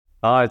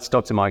Hi, it's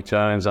Dr. Mike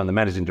Jones. I'm the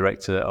Managing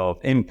Director of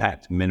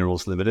Impact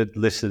Minerals Limited,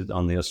 listed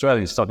on the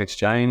Australian Stock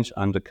Exchange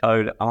under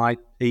code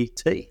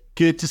IPT.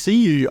 Good to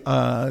see you,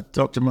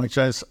 Dr. Mike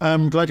Jones.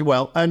 I'm glad you're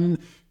well. And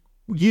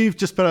you've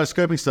just put out a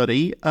scoping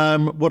study.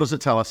 What does it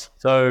tell us?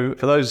 So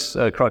for those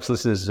Crux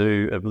listeners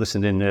who have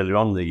listened in earlier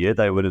on in the year,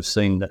 they would have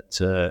seen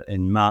that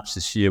in March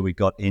this year, we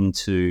got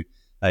into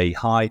a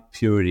high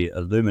purity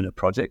alumina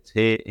project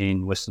here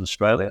in Western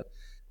Australia.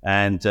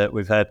 And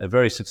we've had a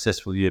very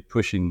successful year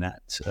pushing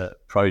that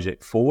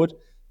project forward,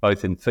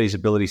 both in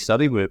feasibility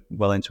study. We're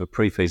well into a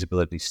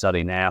pre-feasibility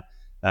study now.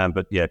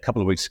 But a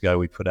couple of weeks ago,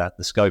 we put out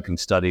the scoping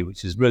study,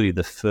 which is really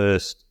the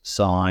first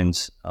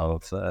signs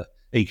of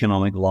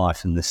economic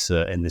life in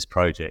this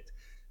project,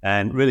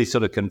 and really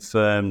sort of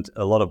confirmed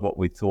a lot of what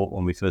we thought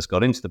when we first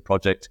got into the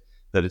project,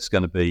 that it's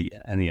going to be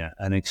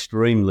an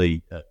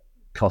extremely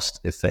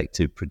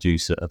cost-effective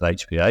producer of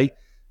HPA.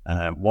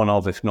 One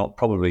of, if not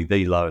probably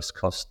the lowest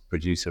cost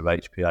producer of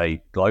HPA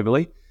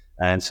globally.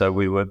 And so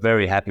we were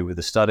very happy with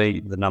the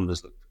study. The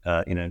numbers look,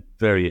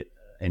 very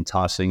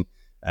enticing,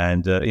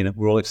 and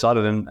we're all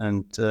excited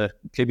and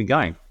keeping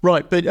going.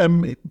 Right, but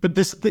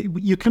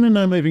you're kind of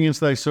now moving into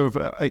those sort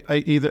of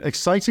either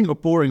exciting or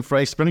boring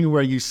phrase, depending on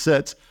where you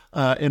sit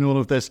in all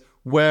of this,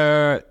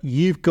 where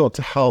you've got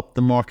to help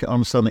the market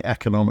understand the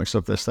economics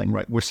of this thing,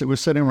 right? We're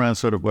sitting around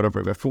sort of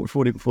whatever, about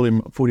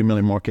 40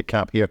 million market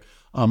cap here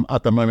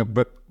at the moment,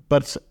 but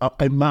it's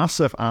a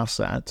massive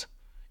asset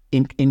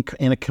in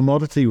a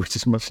commodity which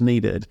is much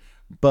needed,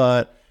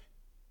 but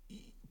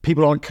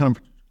people aren't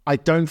I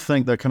don't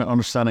think they're kind of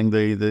understanding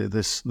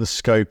the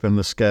scope and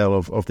the scale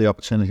of the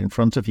opportunity in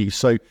front of you.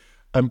 So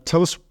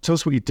tell us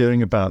what you're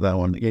doing about that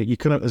one.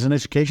 There's an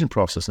education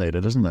process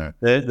needed, isn't there?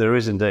 There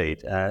is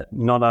indeed.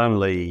 Not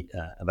only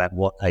about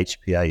what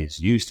HPA is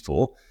used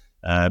for,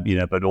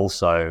 but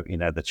also,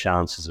 the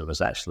chances of us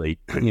actually,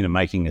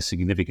 making a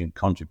significant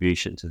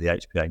contribution to the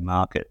HPA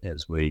market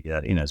as we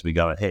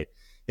go ahead.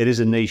 It is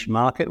a niche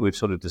market. We've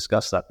sort of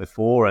discussed that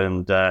before,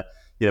 and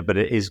but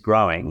it is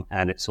growing,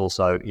 and it's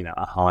also,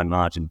 a high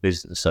margin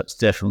business. So it's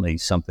definitely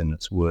something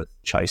that's worth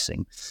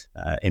chasing.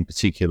 In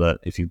particular,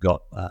 if you've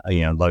got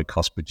a low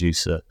cost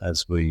producer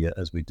as we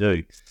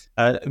do.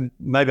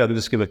 Maybe I'll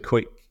just give a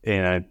quick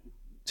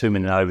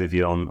 2-minute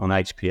overview on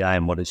HPA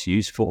and what it's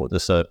used for,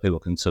 just so people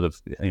can sort of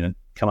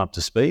come up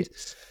to speed.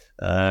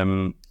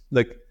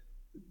 Look,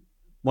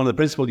 one of the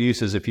principal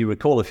uses, if you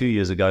recall, a few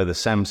years ago, the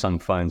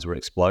Samsung phones were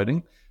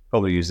exploding.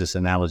 Probably used this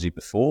analogy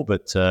before,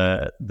 but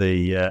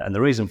the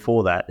reason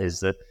for that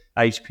is that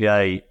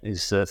HPA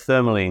is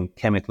thermally and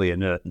chemically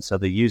inert, and so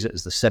they use it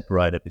as the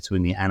separator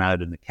between the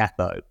anode and the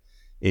cathode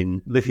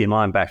in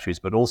lithium-ion batteries,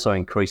 but also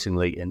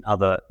increasingly in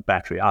other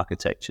battery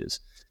architectures,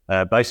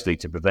 basically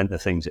to prevent the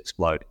things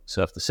exploding.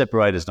 So if the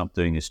separator's not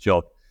doing its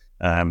job,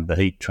 the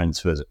heat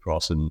transfers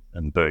across, and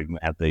boom, we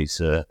have these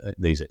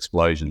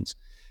explosions.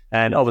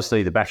 And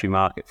obviously, the battery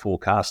market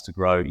forecasts to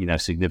grow,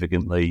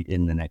 significantly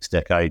in the next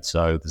decade.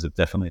 So there's a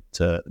definite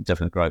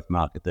growth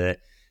market there.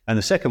 And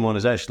the second one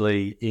is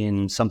actually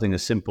in something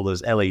as simple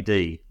as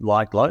LED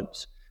light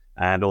globes,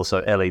 and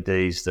also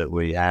LEDs that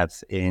we have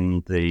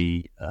in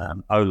the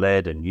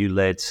OLED and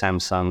ULED,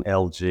 Samsung,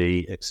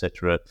 LG,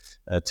 etc.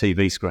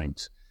 TV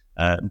screens.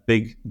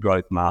 Big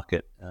growth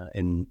market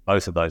in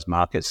both of those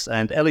markets,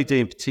 and LED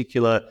in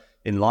particular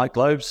in light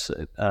globes.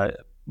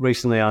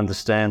 Recently, I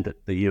understand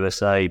that the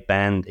USA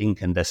banned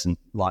incandescent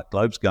light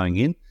globes going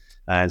in,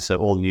 and so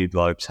all new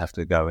globes have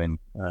to go in,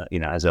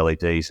 as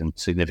LEDs, and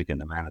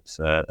significant amounts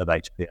of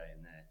HPA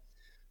in there.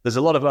 There's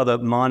a lot of other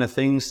minor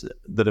things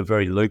that are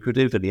very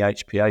lucrative in the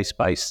HPA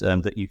space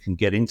that you can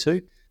get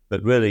into,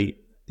 but really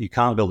you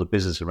can't build a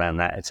business around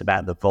that. It's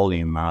about the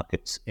volume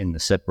markets in the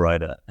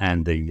separator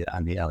and the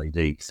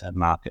LED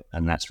market,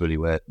 and that's really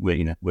where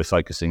we're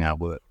focusing our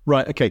work.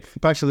 Right. Okay.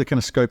 Back to the kind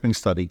of scoping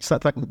study. So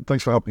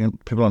thanks for helping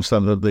people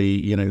understand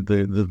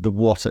the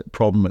what it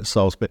problem it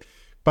solves. But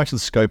back to the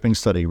scoping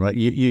study, right?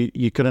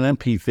 You got an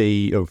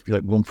NPV of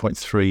like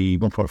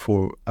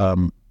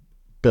 1.4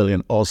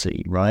 billion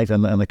Aussie, right?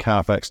 And the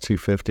CapEx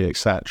 250,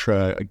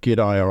 etc. A good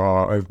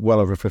IRR of well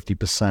over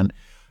 50%.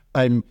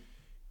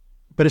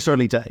 But it's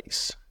early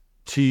days.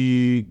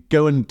 To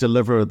go and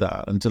deliver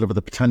that and deliver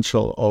the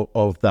potential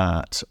of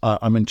that,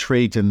 I'm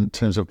intrigued in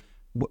terms of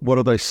what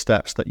are those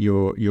steps that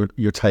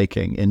you're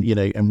taking, and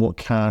and what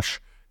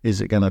cash is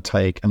it going to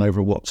take, and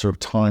over what sort of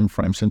time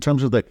frame. So in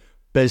terms of the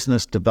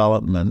business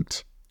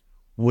development,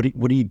 what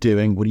are you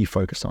doing? What are you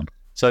focused on?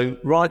 So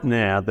right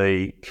now,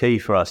 the key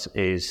for us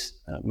is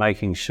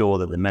making sure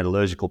that the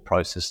metallurgical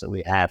process that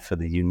we have for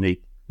the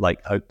unique Lake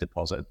Hope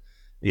deposit,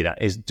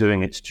 is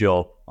doing its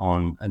job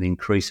on an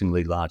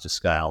increasingly larger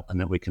scale, and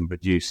that we can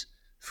produce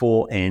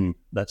 4N,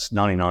 that's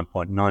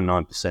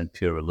 99.99%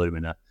 pure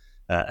alumina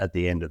at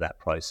the end of that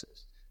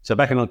process. So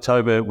back in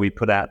October, we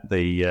put out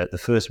the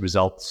first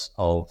results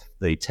of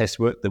the test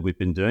work that we've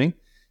been doing.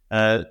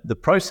 The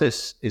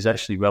process is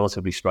actually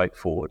relatively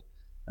straightforward.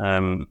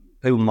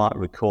 People might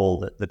recall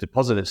that the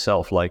deposit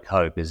itself, Lake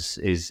Hope,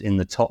 is in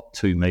the top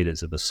 2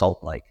 meters of a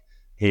salt lake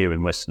here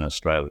in Western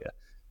Australia.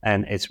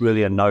 And it's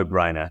really a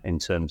no-brainer in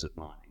terms of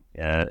mining.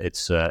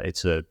 It's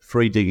a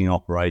free digging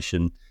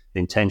operation. The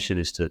intention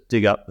is to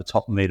dig up the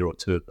top metre or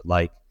two of the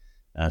lake,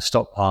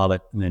 stockpile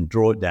it, and then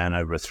draw it down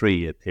over a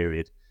 3-year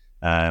period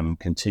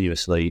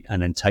continuously,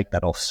 and then take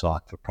that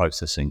off-site for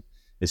processing.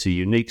 It's a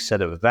unique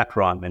set of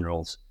evaporite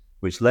minerals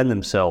which lend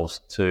themselves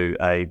to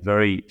a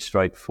very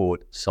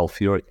straightforward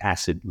sulfuric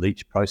acid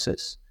leach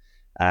process.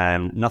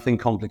 Nothing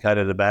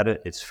complicated about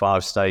it. It's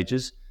 5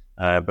 stages,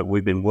 but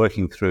we've been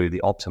working through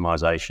the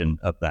optimization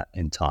of that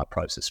entire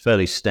process.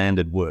 Fairly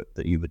standard work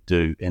that you would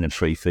do in a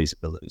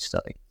pre-feasibility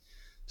study.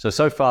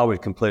 So far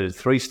we've completed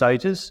 3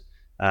 stages.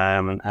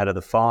 Out of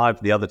the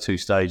 5, the other 2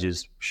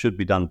 stages should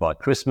be done by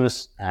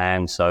Christmas,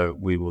 and so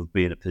we will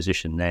be in a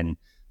position then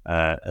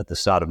at the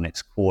start of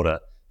next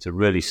quarter to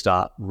really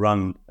start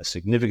run a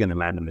significant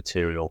amount of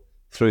material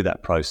through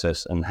that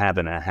process and have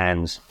in our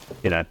hands,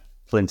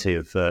 plenty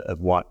of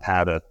white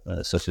powder,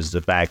 such as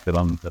the bag that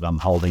I'm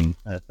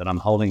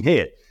holding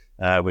here,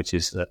 which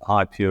is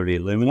high purity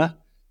alumina.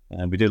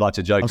 And we do like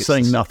to joke. I'm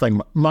saying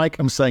nothing, Mike.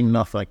 I'm saying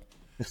nothing.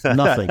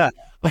 Nothing.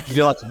 We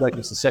do like to joke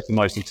it's the second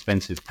most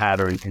expensive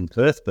powder in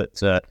Perth,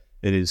 but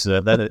it is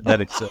that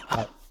it's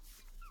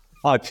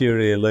high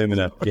purity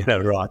alumina,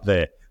 right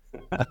there.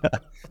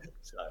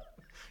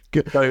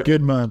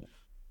 Good man.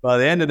 By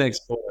the end of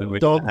next quarter,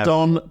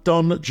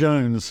 Don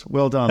Jones,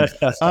 well done.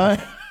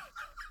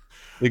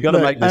 You've got to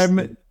make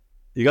this.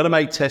 You got to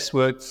make test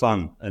work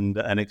fun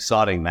and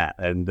exciting, Matt.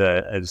 And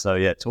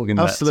so talking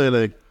about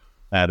absolutely,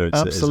 powder,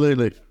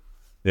 absolutely,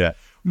 yeah.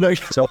 Look,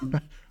 so,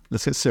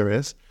 let's get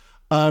serious.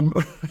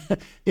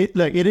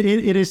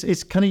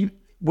 It's kind of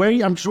where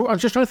I'm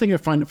just trying to think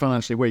of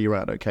financially where you're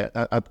at. Okay,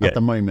 at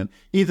the moment,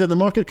 either the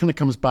market kind of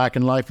comes back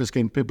and life is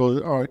getting,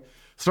 people are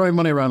throwing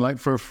money around like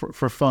for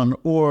fun,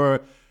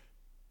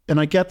 and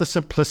I get the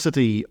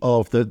simplicity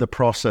of the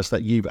process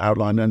that you've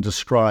outlined and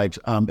described.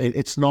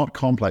 It's not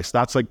complex.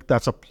 That's a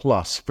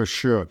plus for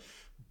sure.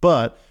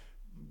 But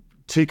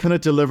to kind of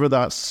deliver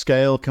that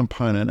scale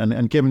component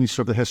and given you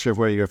sort of the history of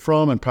where you're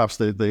from and perhaps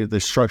the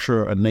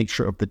structure and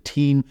nature of the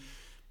team,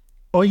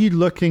 are you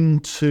looking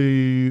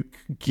to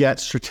get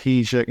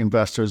strategic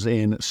investors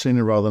in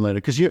sooner rather than later?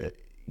 Because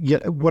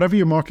whatever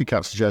your market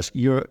cap suggests,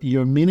 you're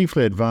a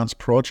meaningfully advanced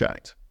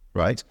project,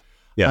 right?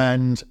 Yeah.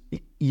 And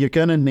you're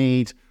going to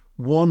need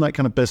that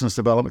kind of business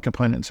development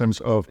component in terms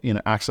of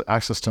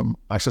access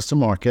to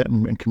market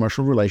and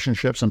commercial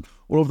relationships and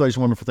all of those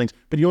wonderful things.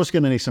 But you're also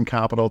going to need some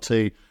capital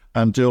to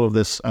do all of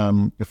this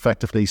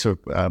effectively sort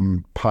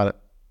of pilot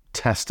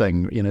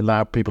testing,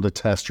 allow people to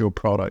test your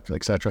product,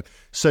 etc.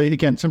 So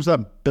again, in terms of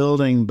that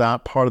building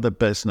that part of the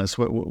business,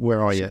 where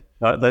are you?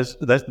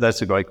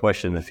 That's a great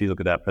question. If you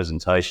look at our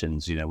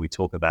presentations, we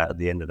talk about at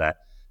the end of that,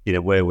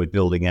 where we're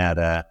building out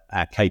our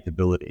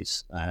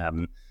capabilities.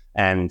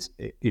 And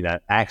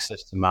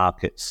access to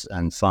markets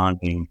and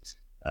finding,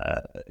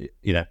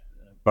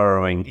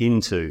 burrowing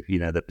into,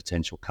 the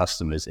potential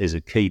customers is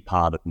a key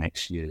part of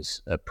next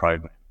year's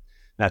program.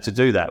 Now, to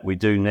do that, we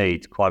do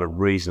need quite a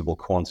reasonable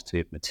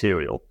quantity of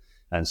material.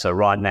 And so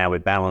right now we're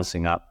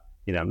balancing up,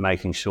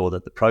 making sure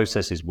that the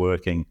process is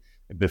working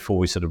before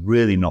we sort of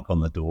really knock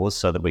on the doors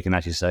so that we can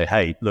actually say,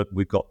 hey, look,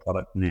 we've got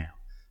product now.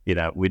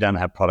 We don't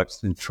have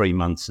products in 3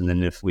 months, and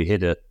then if we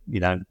hit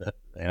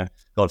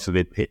God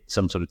forbid, hit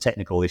some sort of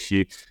technical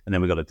issue, and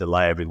then we've got to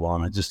delay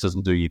everyone, it just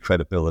doesn't do your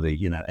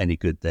credibility, any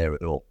good there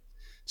at all.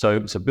 So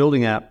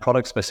building out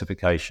product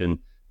specification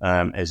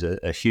is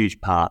a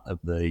huge part of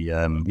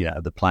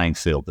the playing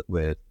field that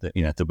we're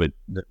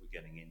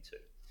getting into.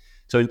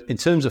 So in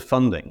terms of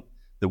funding,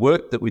 the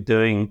work that we're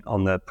doing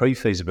on the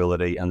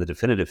pre-feasibility and the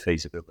definitive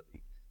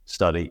feasibility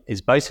study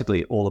is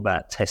basically all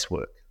about test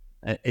work.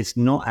 It's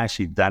not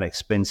actually that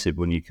expensive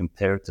when you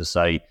compare it to,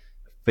 say,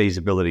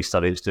 feasibility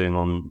study it's doing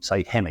on,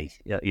 say, Hemi,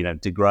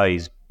 De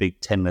Grey's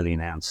big 10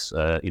 million ounce,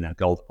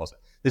 gold deposit.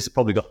 This has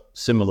probably got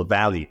similar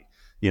value,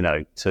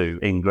 to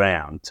in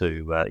ground,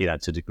 to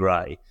De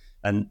Grey.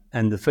 And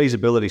the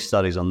feasibility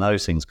studies on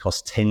those things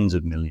cost tens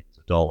of millions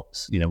of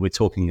dollars. We're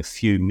talking a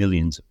few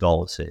millions of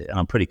dollars here. And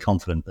I'm pretty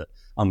confident that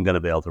I'm going to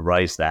be able to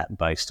raise that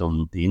based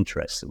on the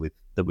interest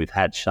that we've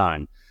had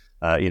shown,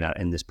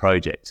 in this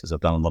project, as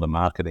I've done a lot of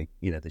marketing,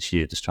 this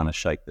year, just trying to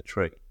shake the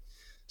tree.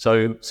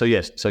 So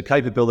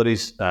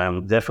capabilities,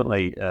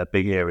 definitely a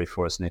big area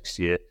for us next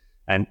year.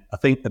 And I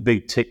think the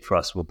big tick for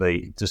us will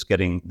be just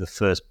getting the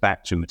first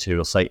batch of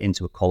material, say,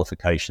 into a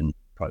qualification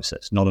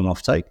process, not an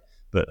offtake,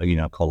 but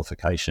a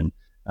qualification,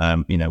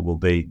 will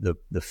be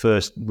the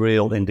first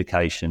real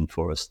indication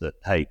for us that,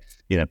 hey,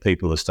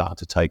 people are starting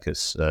to take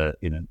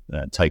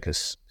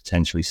us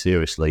potentially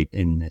seriously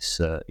in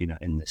this,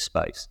 in this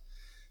space.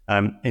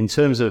 In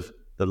terms of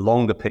the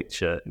longer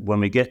picture, when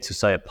we get to,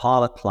 say, a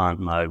pilot plant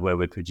mode where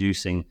we're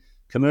producing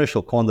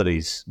commercial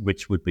quantities,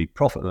 which would be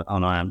profitable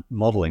on our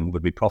modelling,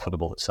 would be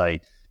profitable at, say,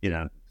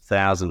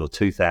 1,000 or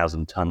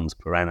 2,000 tonnes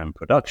per annum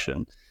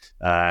production,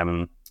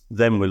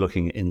 then we're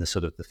looking in the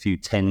sort of the few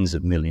tens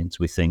of millions,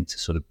 we think, to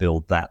sort of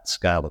build that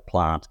scale of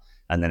plant.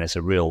 And then it's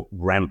a real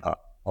ramp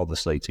up,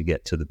 obviously, to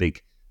get to the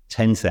big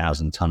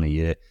 10,000 tonne a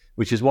year,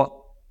 which is what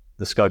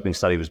the scoping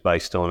study was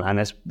based on, and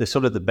that's the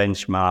sort of the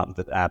benchmark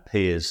that our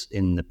peers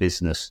in the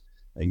business,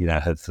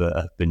 have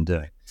been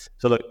doing.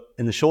 So look,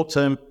 in the short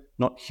term,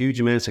 not huge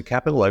amounts of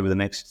capital over the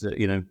next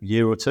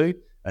year or two,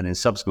 and then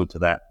subsequent to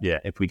that,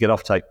 if we get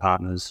offtake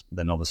partners,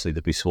 then obviously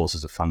there'll be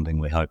sources of funding,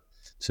 we hope,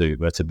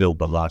 to build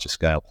the larger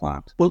scale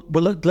plant. Well,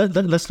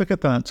 let's look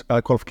at that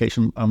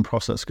qualification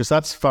process, because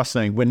that's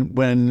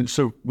fascinating.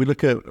 So we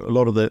look at a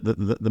lot of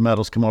the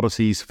metals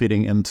commodities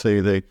feeding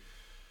into the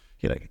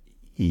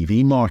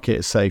EV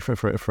market, say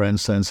for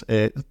instance,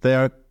 they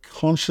are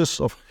conscious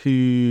of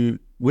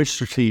which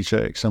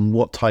strategics and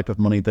what type of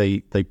money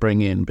they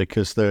bring in,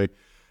 because the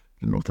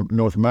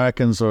North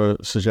Americans are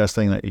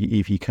suggesting that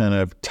if you kind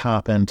of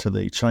tap into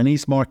the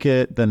Chinese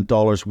market, then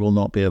dollars will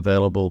not be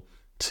available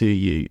to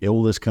you.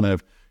 All this kind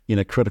of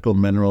critical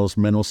minerals,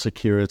 mineral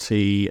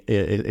security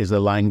is a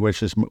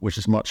language which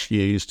is much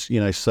used.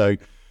 So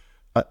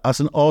as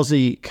an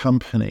Aussie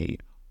company,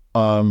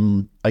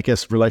 I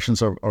guess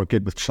relations are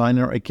good with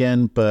China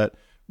again, but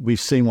we've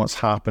seen what's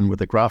happened with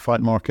the graphite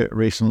market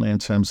recently in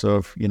terms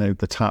of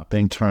the tap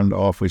being turned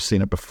off. We've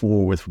seen it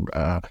before with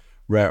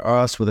rare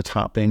earths, with the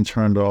tap being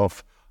turned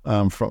off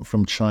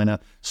from China.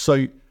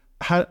 So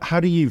how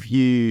do you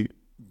view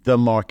the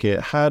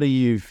market? How do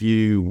you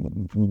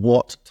view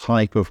what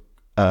type of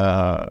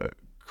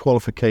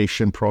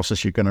qualification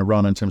process you're going to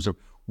run in terms of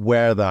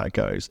where that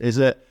goes? Is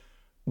it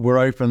we're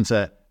open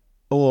to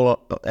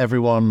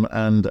everyone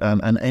and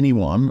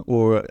anyone,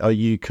 or are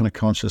you kind of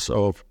conscious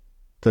of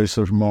those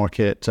sort of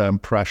market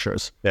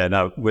pressures? Yeah,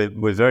 no,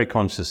 we're very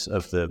conscious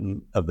of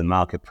the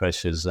market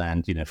pressures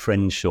and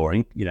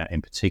friendshoring,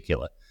 in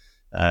particular.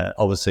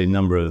 Obviously, a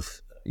number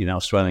of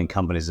Australian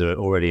companies are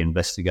already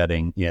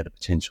investigating the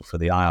potential for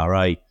the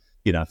IRA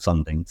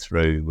funding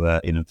through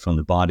from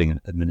the Biden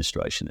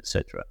administration,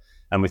 etc.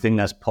 And we think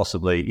that's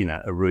possibly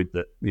a route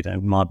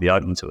that might be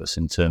open to us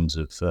in terms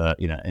of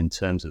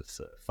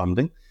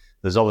funding.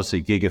 There's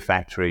obviously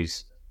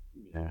gigafactories,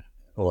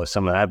 although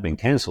some of them have been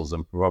cancelled,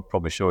 I'm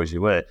probably sure as you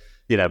were,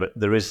 but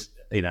there is,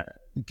 there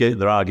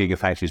are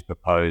gigafactories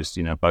proposed,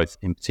 both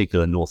in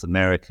particular North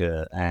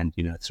America and,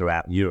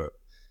 throughout Europe.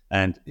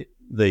 And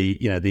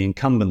the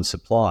incumbent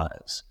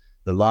suppliers,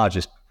 the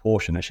largest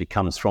proportion actually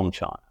comes from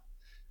China.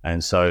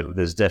 And so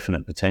there's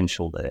definite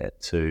potential there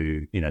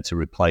to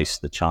replace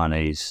the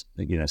Chinese,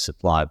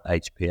 supply of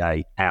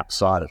HPA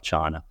outside of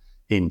China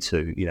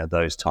into,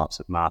 those types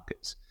of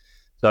markets.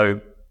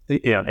 So,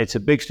 it's a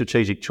big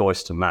strategic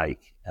choice to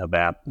make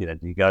about,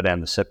 you go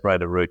down the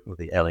separator route or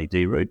the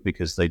LED route,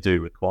 because they do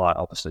require,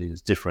 obviously,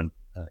 there's different,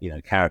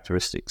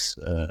 characteristics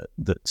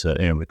that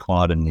are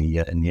required in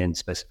the end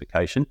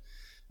specification.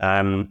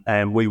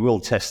 And we will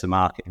test the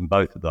market in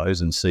both of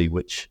those and see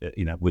which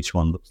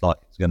one looks like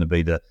it's going to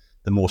be the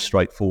more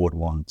straightforward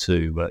one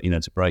to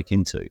break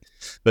into.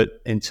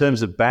 But in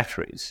terms of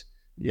batteries,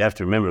 you have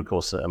to remember, of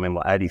course,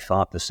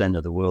 85%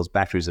 of the world's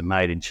batteries are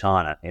made in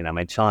China.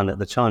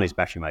 The Chinese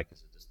battery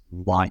makers are just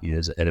light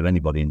years ahead of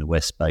anybody in the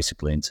West,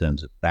 basically, in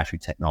terms of battery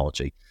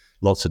technology.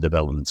 Lots of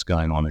developments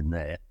going on in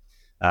there.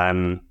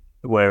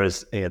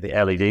 Whereas the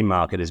LED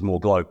market is more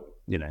global,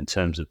 in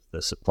terms of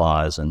the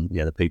suppliers and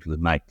the people who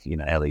make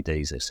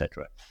LEDs,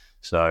 etc.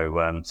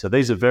 So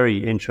these are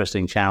very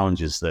interesting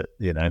challenges that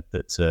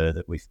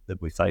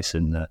we face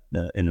in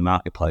the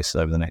marketplace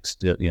over the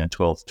next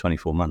 12 to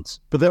 24 months.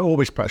 But there are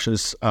always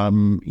pressures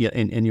in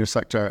your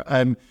sector.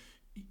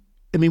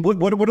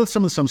 What are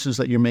some of the assumptions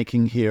that you're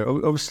making here?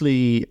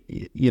 Obviously,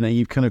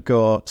 you've kind of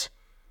got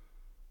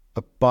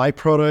a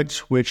byproduct,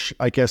 which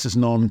I guess is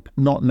not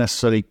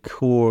necessarily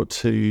core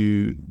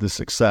to the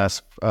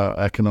success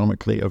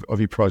economically of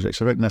your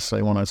projects. I don't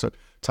necessarily want to sort of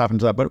tap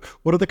into that. But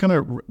what are the kind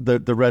of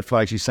the red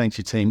flags you're saying to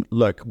your team?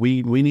 Look,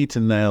 we need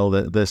to nail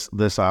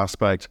this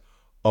aspect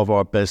of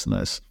our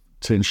business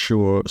to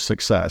ensure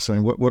success.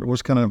 What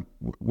was kind of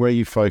where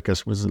you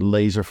focus? Was it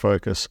laser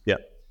focus? Yeah,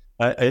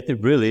 it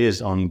really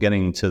is on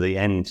getting to the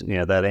end,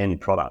 that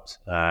end product.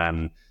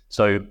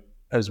 So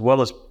as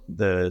well as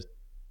the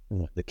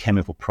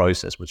chemical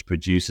process which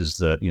produces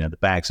the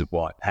bags of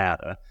white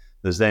powder,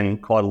 there's then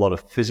quite a lot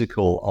of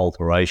physical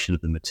alteration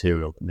of the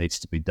material that needs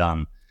to be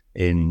done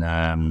in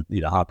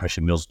high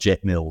pressure mills,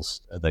 jet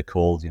mills, they're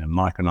called,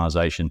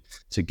 micronization,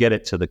 to get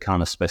it to the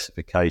kind of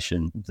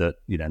specification that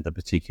the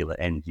particular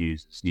end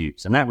users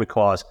use. And that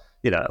requires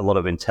a lot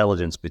of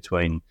intelligence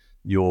between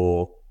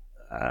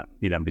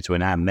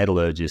between our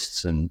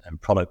metallurgists and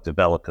product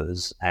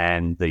developers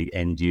and the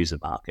end user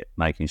market,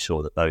 making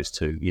sure that those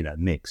two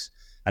mix.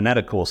 And that,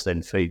 of course,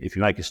 then if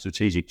you make a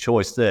strategic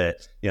choice there,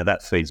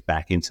 that feeds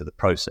back into the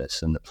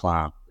process and the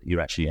plant that you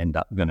actually end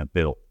up going to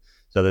build.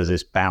 So there's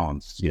this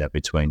balance,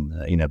 between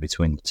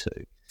the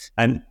two.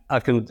 And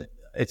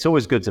it's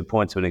always good to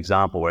point to an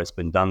example where it's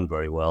been done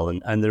very well.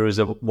 And there is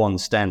one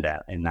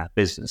standout in that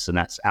business, and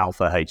that's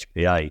Alpha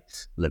HPA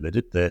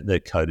Limited. Their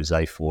code is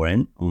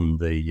A4N on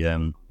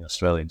the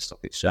Australian Stock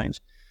Exchange.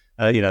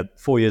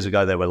 4 years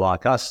ago, they were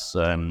like us,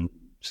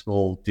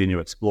 small junior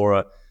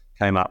explorer,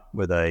 came up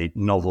with a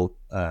novel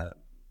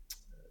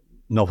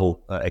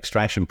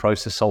extraction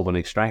process, solvent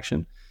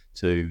extraction,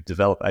 to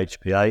develop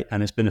HPA,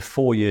 and it's been a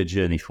 4-year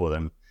journey for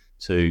them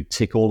to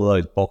tick all of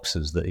those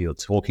boxes that you're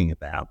talking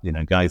about,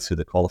 going through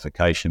the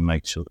qualification,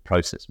 make sure the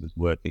process was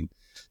working,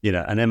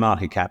 and their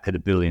market cap hit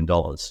 $1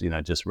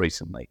 billion, just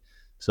recently.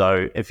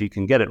 So if you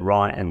can get it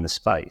right in the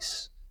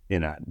space,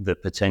 the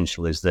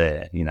potential is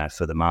there,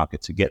 for the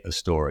market to get the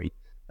story.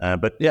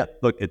 But yeah,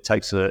 look, it's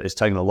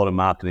taken a lot of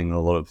marketing and a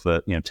lot of,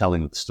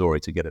 telling of the story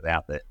to get it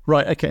out there.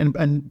 Right. Okay.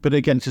 But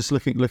again, just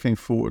looking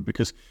forward,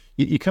 because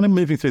you're kind of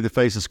moving through the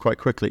phases quite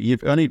quickly.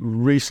 You've only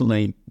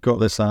recently got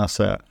this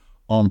asset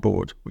on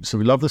board. So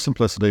we love the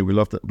simplicity, we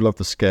love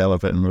the scale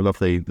of it, and we love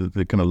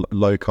the kind of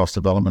low cost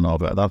development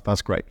of it.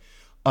 That's great.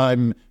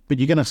 But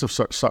you're going to sort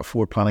of start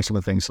forward planning some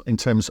of the things in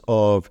terms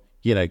of,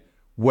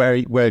 where do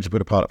you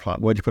put a pilot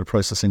plant? Where do you put a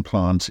processing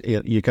plant?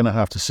 You're going to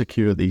have to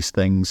secure these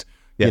things.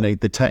 Yeah.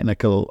 The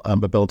technical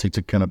ability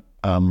to kind of,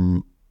 I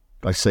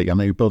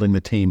know you're building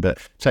the team, but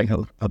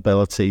technical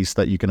abilities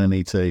that you're going to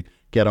need to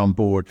get on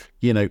board.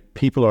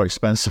 People are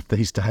expensive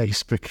these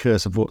days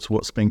because of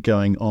what's been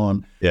going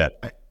on. Yeah.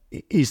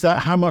 Is that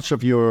how much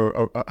of your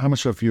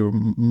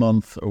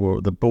month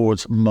or the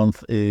board's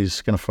month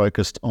is kind of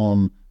focused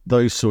on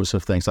those sorts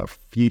of things, that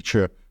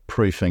future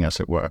proofing,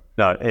 as it were?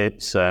 No,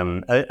 it's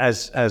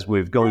as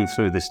we've gone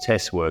through this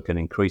test work and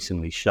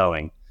increasingly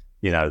showing,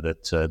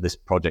 that this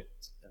project,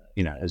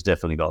 has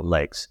definitely got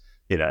legs.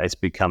 It's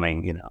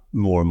becoming,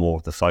 more and more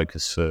of the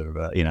focus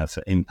for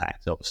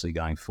impact, obviously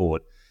going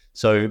forward.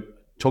 So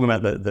talking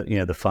about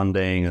the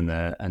funding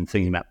and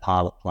thinking about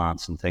pilot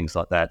plants and things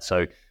like that.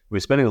 So we're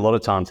spending a lot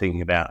of time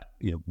thinking about,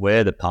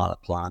 where the pilot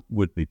plant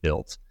would be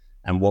built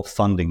and what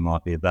funding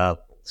might be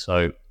available.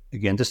 So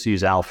again, just to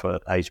use Alpha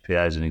HPA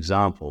as an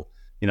example,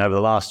 over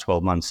the last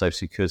 12 months, they've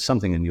secured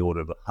something in the order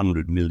of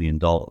 $100 million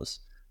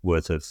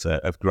worth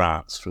of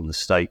grants from the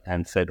state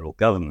and federal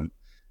government.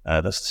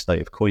 That's the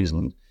state of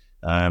Queensland,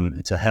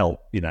 to help,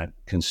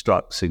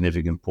 construct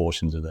significant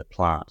portions of their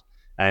plant.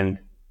 And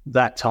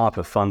that type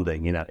of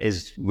funding,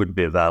 would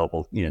be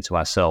available, to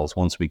ourselves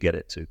once we get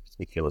it to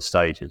particular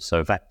stages. So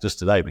in fact, just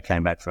today we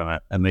came back from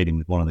a meeting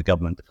with one of the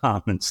government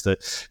departments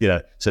that,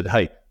 said,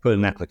 hey, put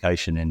an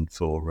application in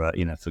for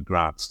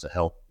grants to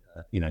help,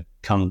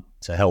 come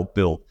to help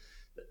build.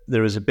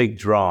 There is a big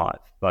drive,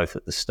 both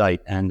at the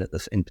state and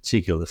in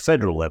particular the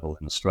federal level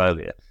in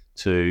Australia,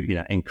 to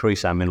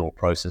increase our mineral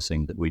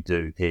processing that we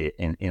do here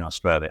in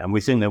Australia, and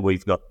we think that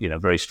we've got a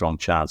very strong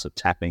chance of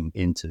tapping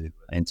into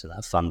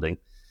that funding.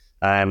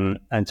 And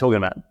talking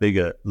about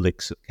bigger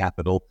licks of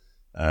capital,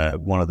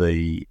 one of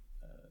the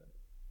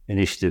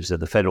initiatives that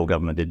the federal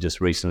government did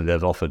just recently,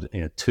 they've offered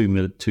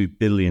 $2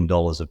 billion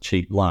of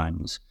cheap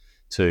loans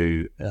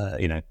to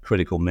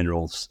critical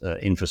minerals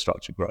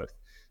infrastructure growth.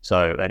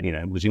 So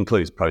which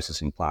includes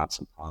processing plants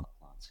and pilot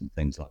plants and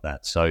things like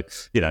that. So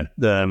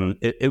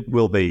it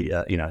will be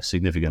a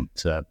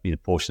significant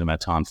portion of our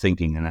time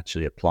thinking and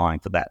actually applying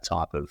for that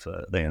type of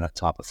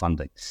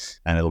funding,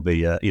 and it'll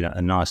be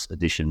a nice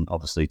addition,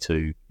 obviously,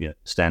 to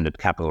standard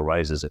capital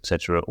raises,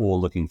 etc., or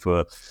looking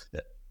for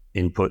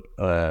input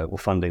or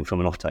funding from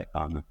an offtake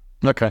partner.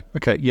 Okay,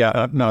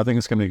 yeah, no, I think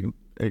it's going to be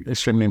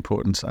extremely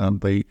important.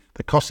 The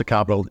cost of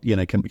capital,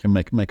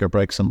 can make or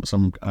break some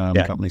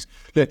companies.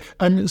 Yeah.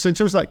 And so in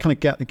terms of that kind of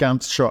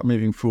Gantt chart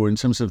moving forward, in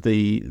terms of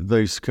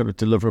those kind of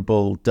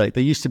deliverable date,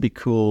 they used to be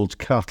called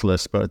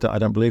catalysts, but I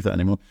don't believe that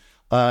anymore.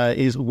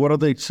 What are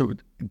the sort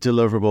of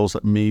deliverables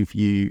that move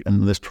you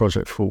and this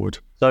project forward?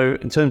 So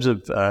in terms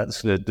of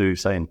this is do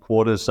say in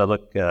quarters. So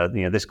look,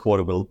 this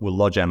quarter we'll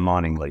lodge our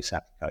mining lease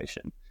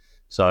application.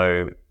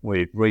 So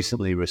we've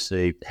recently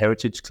received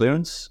heritage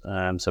clearance.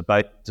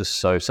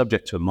 So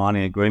subject to a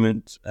mining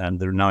agreement,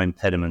 there are no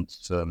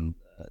impediments from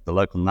the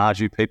local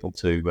Naju people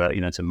to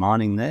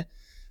mining there.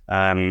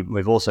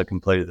 We've also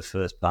completed the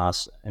first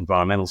pass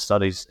environmental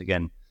studies.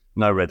 Again,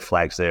 no red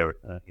flags there,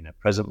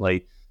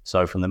 presently.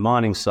 So from the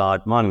mining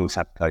side, mining lease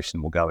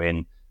application will go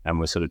in, and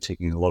we're sort of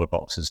ticking a lot of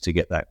boxes to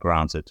get that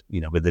granted,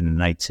 within an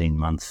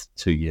 18-month,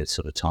 2-year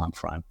sort of time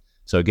frame.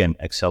 So again,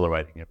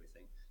 accelerating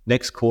everything.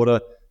 Next quarter,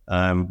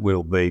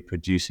 we'll be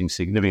producing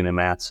significant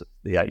amounts of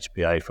the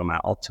HPA from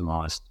our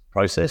optimized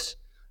process,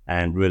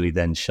 and really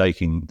then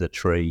shaking the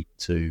tree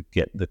to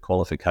get the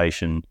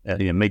qualification,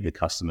 meet the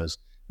customers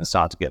and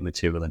start to get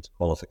material into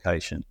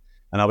qualification.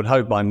 And I would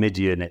hope by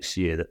mid-year next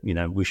year that,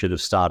 we should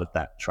have started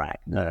that track,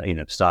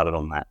 started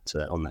on that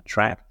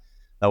track.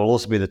 That will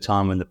also be the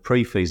time when the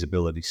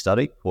pre-feasibility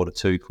study, quarter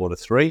 2, quarter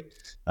 3,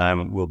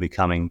 will be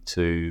coming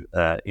to,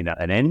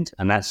 an end.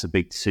 And that's a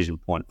big decision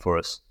point for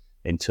us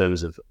in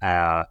terms of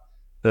our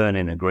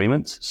earn-in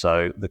agreements.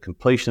 So the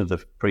completion of the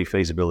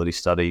pre-feasibility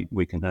study,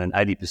 we can earn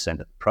 80% of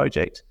the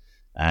project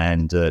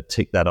and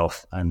tick that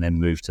off, and then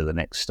move to the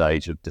next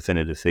stage of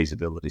definitive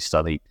feasibility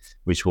study,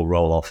 which will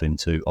roll off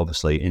into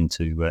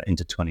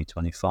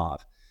 2025.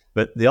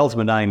 But the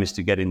ultimate aim is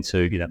to get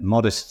into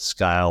modest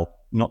scale,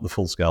 not the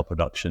full scale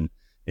production,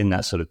 in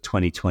that sort of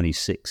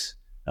 2026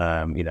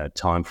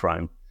 time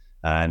frame.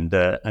 And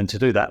to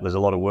do that, there's a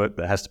lot of work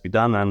that has to be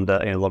done, and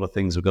a lot of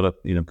things have got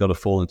to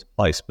fall into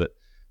place. But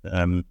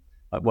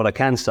what I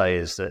can say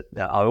is that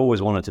I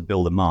always wanted to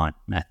build a mine,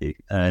 Matthew,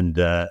 and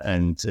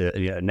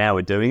now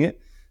we're doing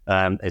it.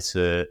 It's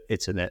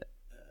an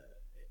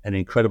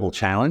incredible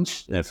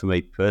challenge for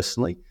me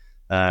personally,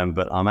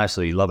 but I'm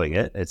absolutely loving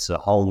it. It's a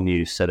whole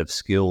new set of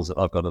skills that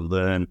I've got to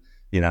learn,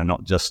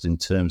 not just in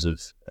terms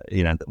of,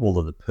 all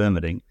of the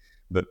permitting,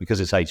 but because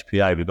it's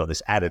HPA, we've got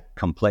this added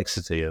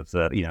complexity of,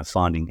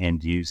 finding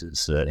end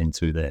users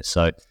into there.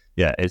 So,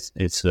 yeah,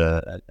 it's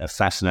a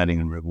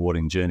fascinating and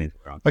rewarding journey that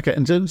we're on. Okay,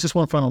 and just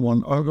one final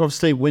one.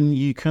 Obviously, when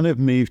you kind of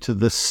move to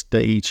this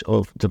stage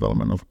of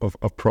development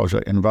of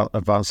project and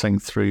advancing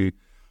through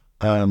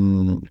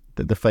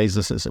the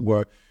phases, as it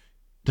were,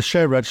 the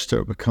share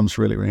register becomes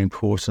really, really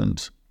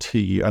important to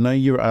you. I know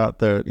you're out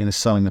there,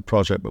 selling the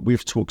project, but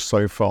we've talked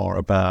so far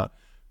about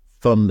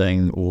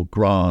funding or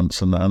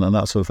grants and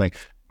that sort of thing.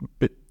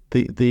 But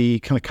the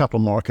kind of capital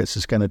markets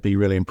is going to be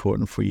really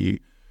important for you.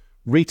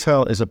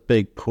 Retail is a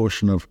big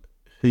portion of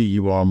who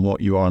you are and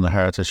what you are and the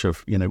heritage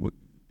of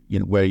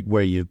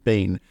where you've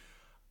been.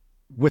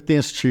 With the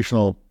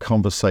institutional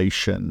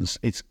conversations,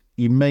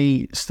 you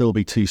may still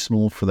be too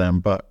small for them,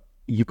 but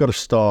you've got to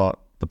start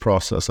the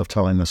process of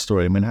telling the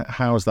story. I mean,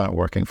 how is that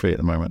working for you at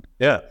the moment?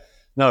 Yeah,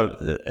 no,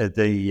 I've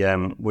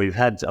done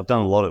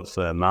a lot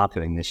of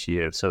marketing this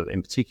year. So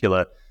in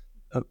particular,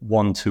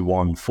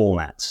 one-to-one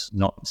formats,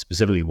 not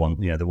specifically the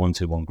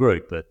 1-to-1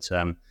 group, but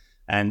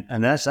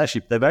and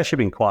they've actually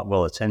been quite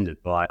well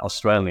attended by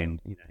Australian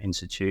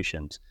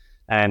institutions.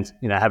 And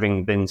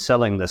having been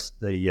selling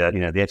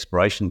the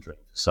exploration dream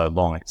for so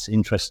long, it's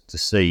interesting to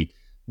see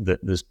that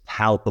there's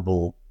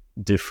palpable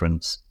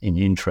difference in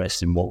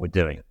interest in what we're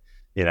doing.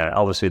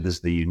 Obviously there's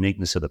the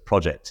uniqueness of the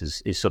project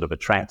is sort of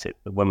attractive,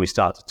 but when we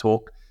start to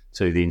talk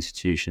to the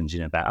institutions,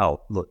 about,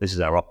 oh, look, this is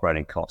our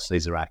operating costs,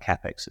 these are our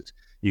capexes,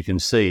 you can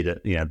see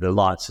that the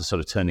lights are sort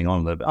of turning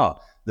on a little bit. Oh,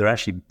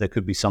 there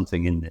could be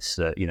something in this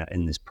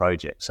in this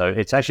project. So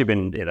it's actually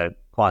been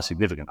quite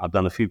significant. I've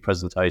done a few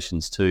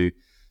presentations to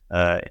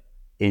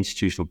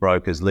institutional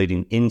brokers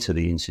leading into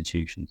the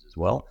institutions as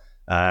well.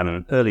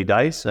 Early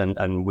days,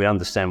 and we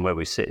understand where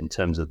we sit in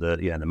terms of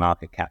the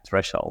market cap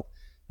threshold.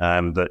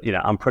 But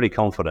I'm pretty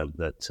confident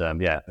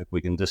that if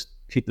we can just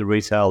keep the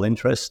retail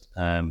interest,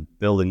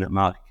 building that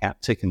market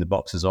cap, ticking the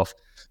boxes off,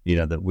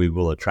 that we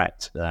will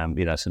attract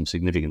some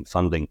significant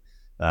funding,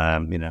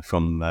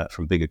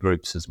 from bigger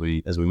groups as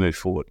we move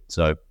forward.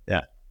 So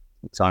yeah,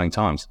 exciting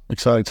times.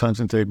 Exciting times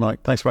indeed,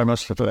 Mike. Thanks very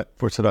much for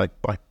today.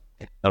 Bye.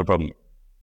 Not a problem.